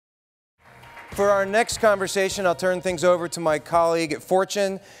For our next conversation, I'll turn things over to my colleague at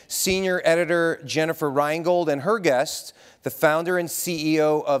Fortune, Senior Editor Jennifer Reingold, and her guest, the founder and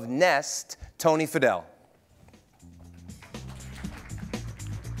CEO of Nest, Tony Fadell.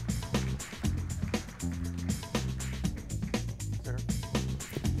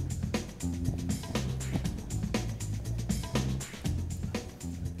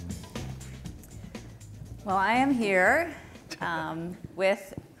 Well, I am here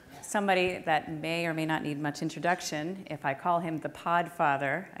with somebody that may or may not need much introduction. If I call him the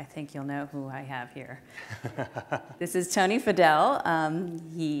Podfather, I think you'll know who I have here. This is Tony Fadell.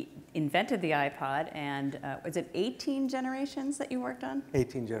 He invented the iPod, and was it 18 generations that you worked on?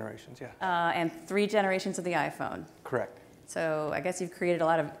 18 generations, yeah. And 3 generations of the iPhone. Correct. So I guess you've created a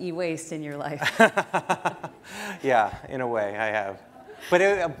lot of e-waste in your life. Yeah, in a way, I have.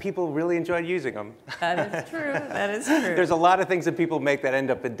 But people really enjoyed using them. That is true. That is true. There's a lot of things that people make that end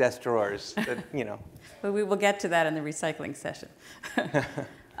up in desk drawers. That, you know. But we will get to that in the recycling session.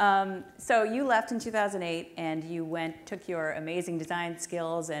 So you left in 2008, and you took your amazing design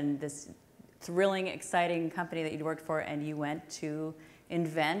skills and this thrilling, exciting company that you'd worked for, and you went to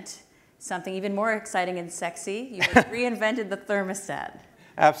invent something even more exciting and sexy. You reinvented the thermostat.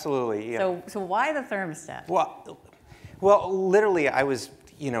 Absolutely. Yeah. So why the thermostat? Well, literally, I was,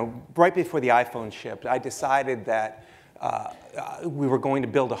 right before the iPhone shipped, I decided that we were going to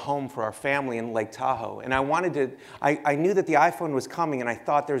build a home for our family in Lake Tahoe. And I knew that the iPhone was coming, and I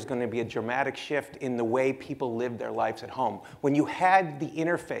thought there was going to be a dramatic shift in the way people lived their lives at home. When you had the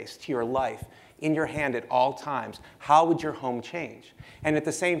interface to your life in your hand at all times, how would your home change? And at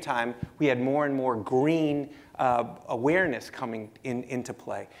the same time, we had more and more green awareness coming into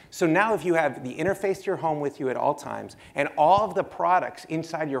play. So now if you have the interface to your home with you at all times, and all of the products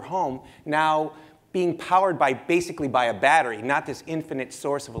inside your home now being powered basically by a battery, not this infinite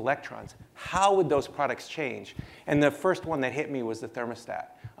source of electrons, how would those products change? And the first one that hit me was the thermostat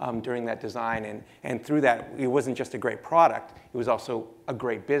during that design. And through that, it wasn't just a great product, it was also a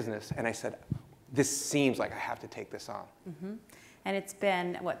great business. And I said, this seems like I have to take this on. Mm-hmm. And it's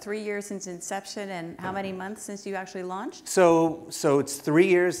been, what, 3 years since inception, and how many months since you actually launched? So it's 3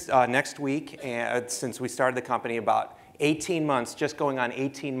 years next week, and since we started the company, about 18 months, just going on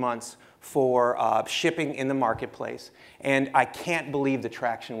 18 months for shipping in the marketplace. And I can't believe the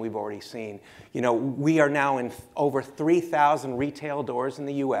traction we've already seen. We are now in over 3,000 retail doors in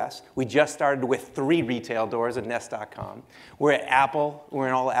the US. We just started with 3 retail doors at Nest.com. We're at Apple. We're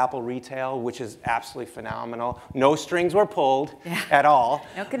in all Apple retail, which is absolutely phenomenal. No strings were pulled at all.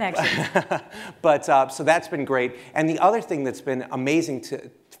 No connection. But so that's been great. And the other thing that's been amazing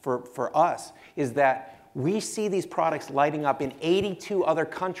for us is that we see these products lighting up in 82 other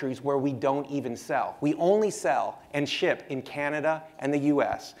countries where we don't even sell. We only sell and ship in Canada and the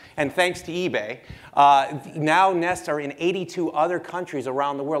US. And thanks to eBay, now Nest are in 82 other countries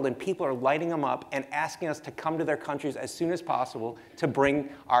around the world, and people are lighting them up and asking us to come to their countries as soon as possible to bring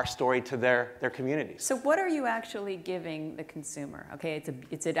our story to their communities. So what are you actually giving the consumer? Okay,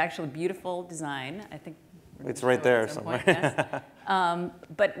 it's an actually beautiful design. I think it's right there somewhere. Yes.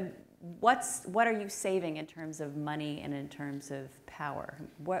 But what are you saving in terms of money and in terms of power?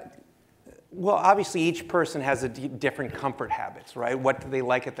 Well, obviously, each person has different comfort habits, right? What do they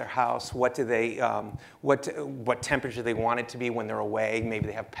like at their house? What do they, what temperature they want it to be when they're away? Maybe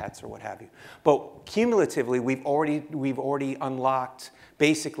they have pets or what have you. But cumulatively, we've already unlocked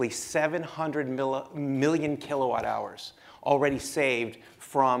basically 700 million kilowatt hours already saved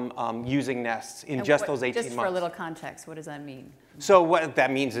from using Nests in just those 18 months. Just for a little context, what does that mean? So what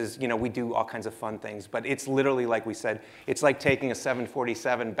that means is, we do all kinds of fun things, but it's literally, like we said, it's like taking a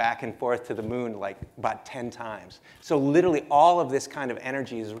 747 back and forth to the moon like about 10 times. So literally all of this kind of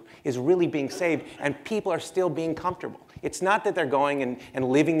energy is really being saved, and people are still being comfortable. It's not that they're going and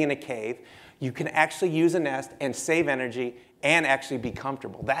living in a cave. You can actually use a Nest and save energy and actually be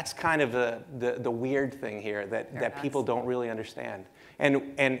comfortable. That's kind of the weird thing here that people don't really understand.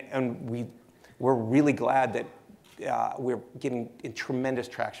 And we're really glad that we're getting tremendous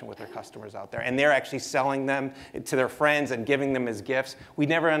traction with our customers out there. And they're actually selling them to their friends and giving them as gifts. We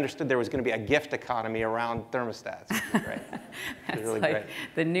never understood there was going to be a gift economy around thermostats. Right? That's really like great.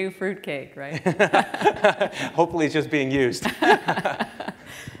 The new fruitcake, right? Hopefully it's just being used.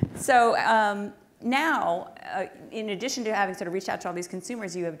 So now, in addition to having sort of reached out to all these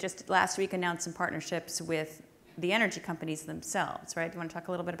consumers, you have just last week announced some partnerships with the energy companies themselves, right? Do you want to talk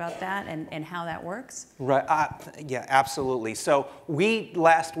a little bit about that and how that works? Right. Yeah, absolutely. So we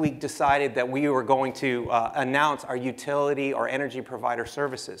last week decided that we were going to announce our utility or energy provider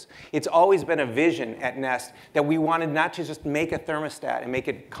services. It's always been a vision at Nest that we wanted not to just make a thermostat and make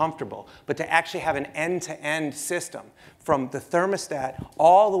it comfortable, but to actually have an end-to-end system from the thermostat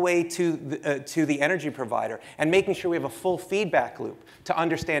all the way to the energy provider, and making sure we have a full feedback loop to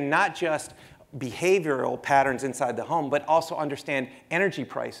understand not just behavioral patterns inside the home, but also understand energy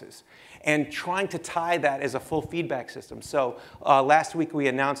prices, and trying to tie that as a full feedback system. So last week we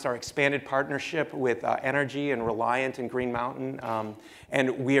announced our expanded partnership with Energy and Reliant and Green Mountain,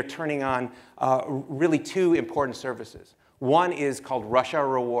 and we are turning on really two important services. One is called Rush Hour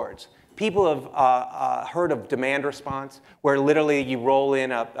Rewards. People have heard of demand response, where literally you roll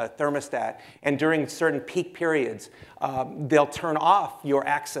in a thermostat, and during certain peak periods, they'll turn off your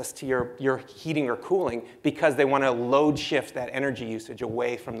access to your heating or cooling because they want to load shift that energy usage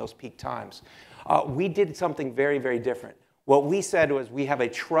away from those peak times. We did something very, very different. What we said was, we have a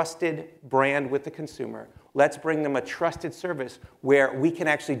trusted brand with the consumer. Let's bring them a trusted service where we can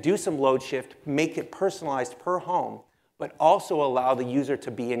actually do some load shift, make it personalized per home, but also allow the user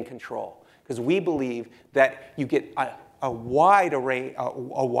to be in control. Because we believe that you get a wide array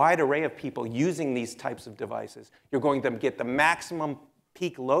of people using these types of devices. You're going to get the maximum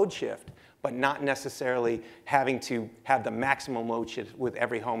peak load shift, but not necessarily having to have the maximum load shift with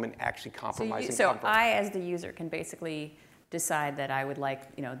every home and actually compromising comfort. So I, as the user, can basically decide that I would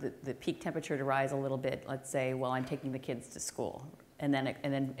like, the peak temperature to rise a little bit, let's say, while I'm taking the kids to school. And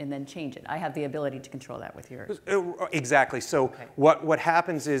then change it. I have the ability to control that with yours. Exactly. So okay. What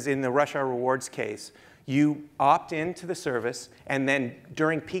happens is, in the Rush Hour Rewards case, you opt into the service, and then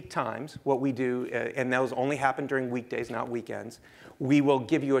during peak times, what we do, and those only happen during weekdays, not weekends, we will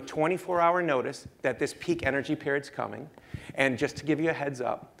give you a 24-hour notice that this peak energy period's coming, and just to give you a heads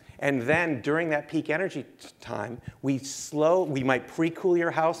up. And then during that peak energy time, we might pre-cool your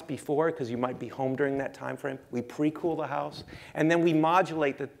house before, because you might be home during that time frame. We pre-cool the house, and then we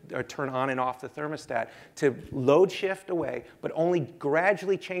modulate or turn on and off the thermostat to load shift away, but only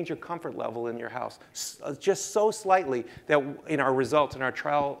gradually change your comfort level in your house, just so slightly that in our results, in our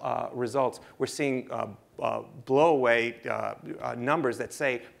trial results, we're seeing blow-away numbers that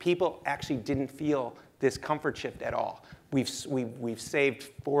say people actually didn't feel this comfort shift at all. We've saved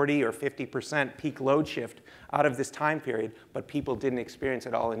 40 or 50% peak load shift out of this time period, but people didn't experience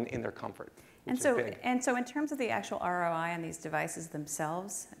it all in their comfort. And so in terms of the actual ROI on these devices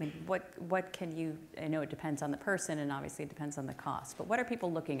themselves, I mean, what can you, I know it depends on the person, and obviously it depends on the cost, but what are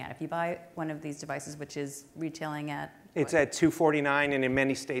people looking at? If you buy one of these devices, which is retailing at? It's at $249, and in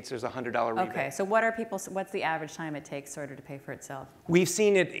many states there's a $100 rebate. Okay, so what's the average time it takes sort of to pay for itself? We've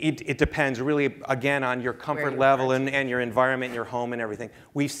seen it depends really, again, on your comfort level and your environment, your home and everything.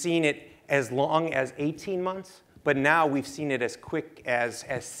 We've seen it as long as 18 months. But now we've seen it as quick as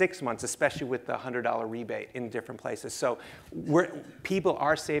 6 months, especially with the $100 rebate in different places. So people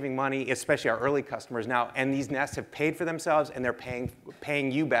are saving money, especially our early customers now, and these Nests have paid for themselves, and they're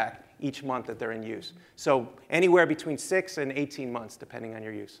paying you back each month that they're in use. So anywhere between 6 and 18 months, depending on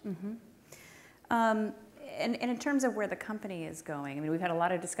your use. Mm-hmm. And in terms of where the company is going, I mean, we've had a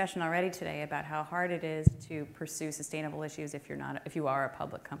lot of discussion already today about how hard it is to pursue sustainable issues if you are a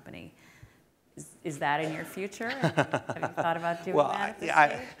public company. Is that in your future? Have you thought about doing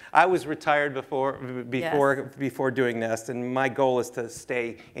that? I was retired before doing Nest, and my goal is to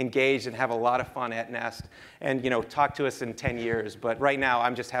stay engaged and have a lot of fun at Nest, and talk to us in 10 years. But right now,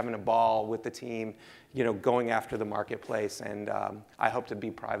 I'm just having a ball with the team, going after the marketplace, and I hope to be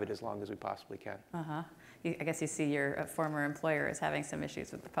private as long as we possibly can. Uh-huh. I guess you see your former employer as having some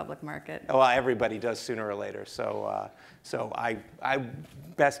issues with the public market. Well, everybody does sooner or later. So, I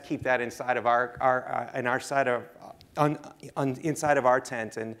best keep that inside of inside of our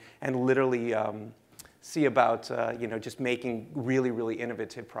tent, and literally see about just making really, really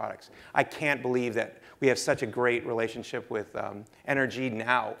innovative products. I can't believe that we have such a great relationship with Energy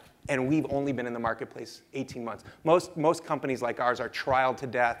now, and we've only been in the marketplace 18 months. Most companies like ours are trialed to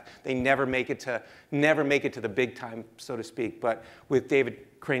death. They never make it to the big time, so to speak. But with David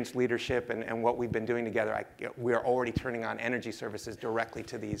Crane's leadership and what we've been doing together, we are already turning on energy services directly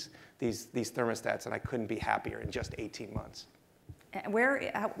to these thermostats, and I couldn't be happier in just 18 months.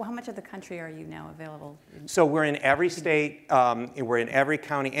 How much of the country are you now available in? So we're in every state, we're in every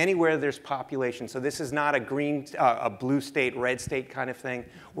county, anywhere there's population. So this is not a blue state, red state kind of thing.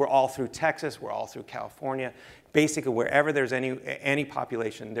 We're all through Texas, we're all through California. Basically, wherever there's any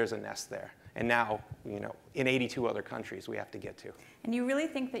population, there's a Nest there. And now, in 82 other countries we have to get to. And you really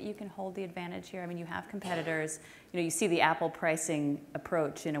think that you can hold the advantage here? I mean, you have competitors. You see the Apple pricing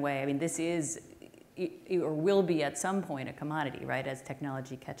approach in a way. I mean, this is, or will be at some point, a commodity, right, as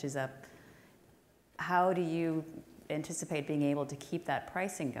technology catches up. How do you anticipate being able to keep that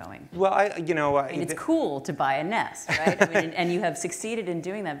pricing going? Well, it's cool to buy a Nest, right? I mean, and you have succeeded in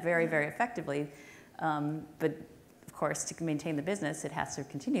doing that very, very effectively. But of course, to maintain the business, it has to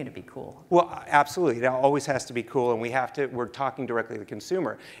continue to be cool. Well, absolutely. It always has to be cool, and we're talking directly to the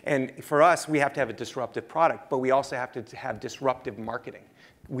consumer. And for us, we have to have a disruptive product, but we also have to have disruptive marketing.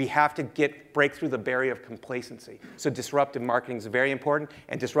 We have to break through the barrier of complacency. So disruptive marketing is very important,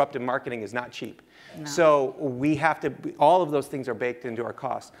 and disruptive marketing is not cheap. No. So we have to, all of those things are baked into our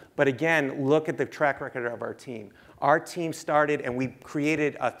costs. But again, look at the track record of our team. Our team started, and we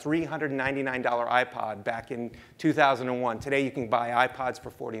created a $399 iPod back in 2001. Today, you can buy iPods for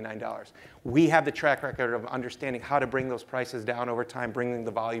 $49. We have the track record of understanding how to bring those prices down over time, bringing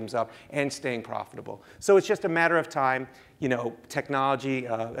the volumes up, and staying profitable. So it's just a matter of time. Technology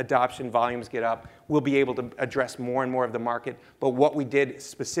adoption, volumes get up. We'll be able to address more and more of the market. But what we did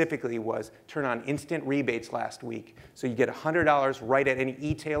specifically was turn on instant rebates last week. So you get $100 right at any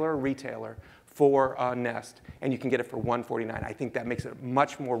e-tailer or retailer for Nest, and you can get it for $149. I think that makes it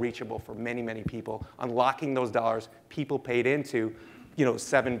much more reachable for many, many people, unlocking those dollars people paid into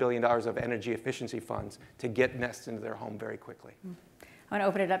 $7 billion of energy efficiency funds to get Nest into their home very quickly. I want to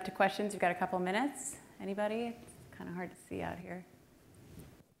open it up to questions. We've got a couple minutes. Anybody? It's kind of hard to see out here.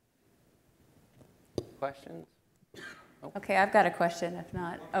 Questions? Oh. Okay, I've got a question. If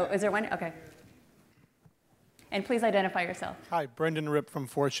not, oh, is there one? Okay. And please identify yourself. Hi, Brendan Ripp from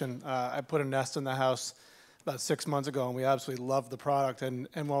Fortune. I put a Nest in the house about 6 months ago, and we absolutely love the product. And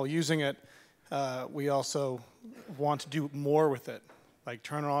while using it, we also want to do more with it, like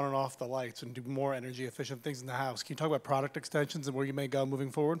turn on and off the lights and do more energy efficient things in the house. Can you talk about product extensions and where you may go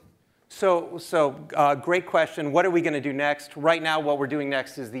moving forward? So great question. What are we going to do next? Right now, what we're doing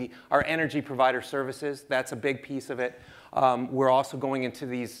next is our energy provider services. That's a big piece of it. We're also going into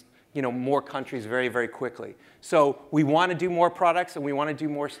these more countries very, very quickly. So we want to do more products, and we want to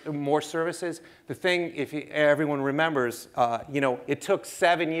do more services. The thing, if everyone remembers, it took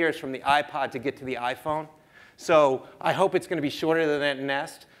 7 years from the iPod to get to the iPhone. So I hope it's going to be shorter than that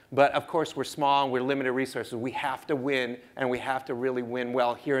Nest. But of course, we're small and we're limited resources. We have to win, and we have to really win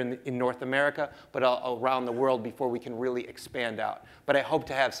well here in North America, but around the world before we can really expand out. But I hope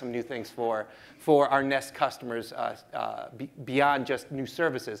to have some new things for our Nest customers beyond just new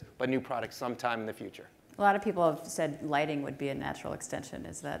services, but new products sometime in the future. A lot of people have said lighting would be a natural extension.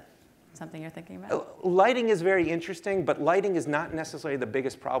 Is that something you're thinking about? Lighting is very interesting, but lighting is not necessarily the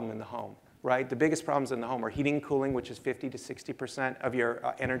biggest problem in the home. Right? The biggest problems in the home are heating and cooling, which is 50 to 60% of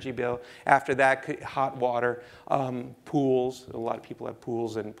your energy bill. After that, hot water, pools. A lot of people have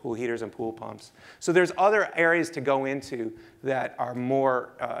pools and pool heaters and pool pumps. So there's other areas to go into that are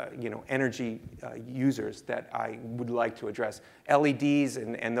more energy users that I would like to address. LEDs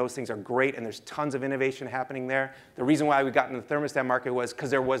and those things are great, and there's tons of innovation happening there. The reason why we got into the thermostat market was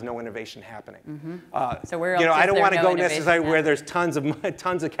because there was no innovation happening. Mm-hmm. So where else I don't want to go necessarily happening? where there's tons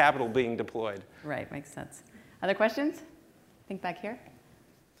of capital being deployed. Right, makes sense. Other questions? I think back here.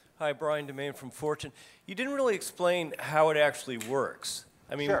 Hi, Brian DeMaine from Fortune. You didn't really explain how it actually works.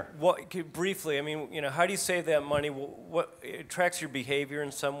 I mean, sure. Briefly, I mean, how do you save that money? It tracks your behavior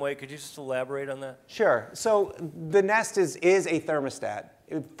in some way. Could you just elaborate on that? Sure. So the Nest is a thermostat,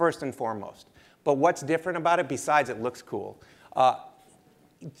 first and foremost. But what's different about it, besides it looks cool?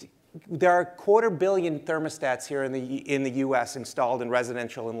 There are 250 million thermostats here in the US installed in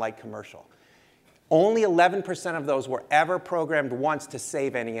residential and light commercial. Only 11% of those were ever programmed once to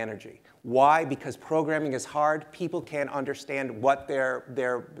save any energy. Why? Because programming is hard. People can't understand what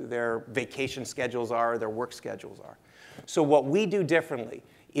their vacation schedules are, their work schedules are. So what we do differently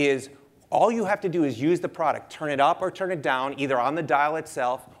is all you have to do is use the product, turn it up or turn it down, either on the dial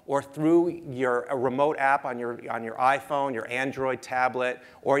itself or through a remote app on your iPhone, your Android tablet,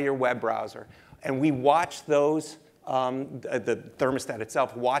 or your web browser. And we watch those, the thermostat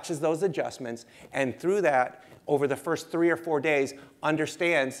itself watches those adjustments, and through that, over the first 3 or 4 days,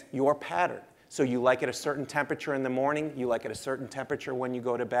 understands your pattern. So you like it a certain temperature in the morning, you like it a certain temperature when you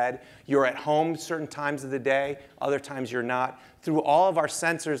go to bed. You're at home certain times of the day, other times you're not. Through all of our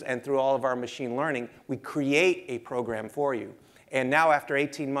sensors and through all of our machine learning, we create a program for you. And now after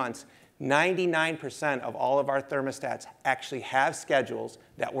 18 months, 99% of all of our thermostats actually have schedules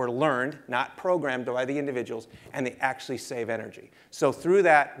that were learned, not programmed by the individuals, and they actually save energy. So through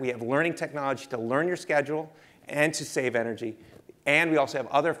that, we have learning technology to learn your schedule and to save energy. And we also have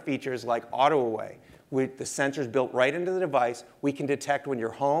other features like auto away. With the sensors built right into the device, we can detect when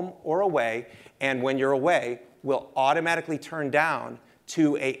you're home or away, and when you're away, we'll automatically turn down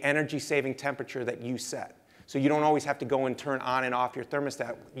to an energy-saving temperature that you set. So you don't always have to go and turn on and off your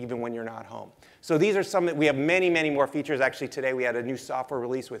thermostat even when you're not home. So these are some that we have many, many more features. Actually, today we had a new software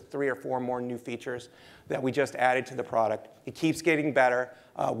release with 3 or 4 more new features that we just added to the product. It keeps getting better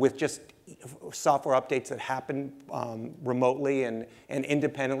with just software updates that happen remotely and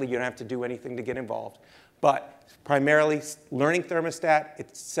independently. You don't have to do anything to get involved. But primarily, learning thermostat,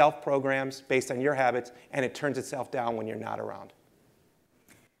 it self-programs based on your habits, and it turns itself down when you're not around.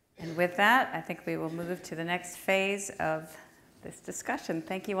 And with that, I think we will move to the next phase of this discussion.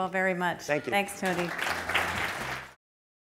 Thank you all very much. Thank you. Thanks, Tony.